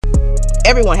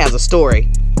Everyone has a story,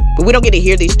 but we don't get to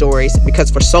hear these stories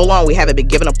because for so long we haven't been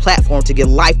given a platform to give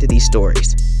life to these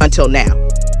stories. Until now.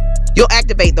 You'll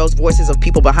activate those voices of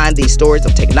people behind these stories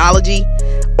of technology,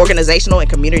 organizational and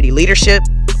community leadership,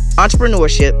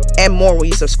 entrepreneurship, and more when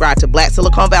you subscribe to Black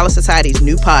Silicon Valley Society's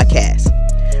new podcast.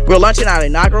 We're launching our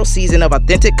inaugural season of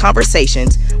authentic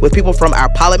conversations with people from our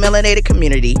polymelanated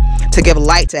community to give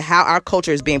light to how our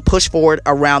culture is being pushed forward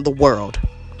around the world.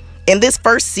 In this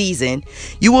first season,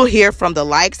 you will hear from the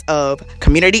likes of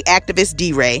community activist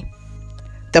D-Ray,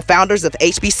 the founders of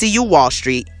HBCU Wall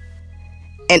Street,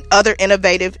 and other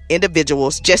innovative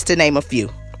individuals, just to name a few.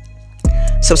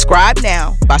 Subscribe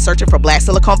now by searching for Black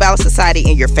Silicon Valley Society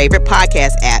in your favorite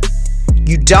podcast app.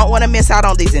 You don't want to miss out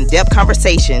on these in-depth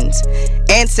conversations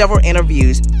and several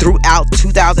interviews throughout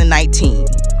 2019.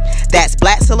 That's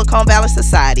Black Silicon Valley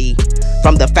Society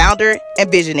from the founder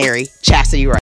and visionary, Chastity Wright.